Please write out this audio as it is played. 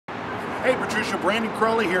Hey Patricia, Brandon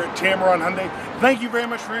Crowley here at Tameron Hyundai. Thank you very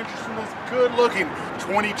much for your interest in this good looking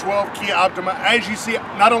 2012 Kia Optima. As you see,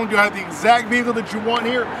 not only do I have the exact vehicle that you want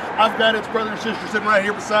here, I've got its brother and sister sitting right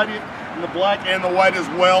here beside you in the black and the white as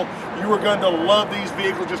well. You are going to love these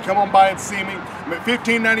vehicles. Just come on by and see me. I'm at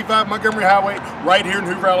 1595 Montgomery Highway, right here in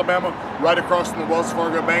Hoover, Alabama, right across from the Wells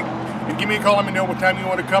Fargo Bank. And give me a call, let me know what time you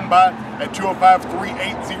want to come by at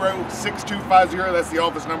 205-380-6250. That's the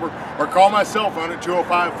office number. Or call my cell phone at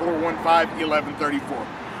 205-415-1134.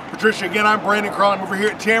 Patricia, again, I'm Brandon Crowley. I'm over here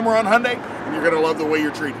at Tameron Hyundai, and you're going to love the way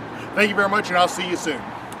you're treated. Thank you very much, and I'll see you soon.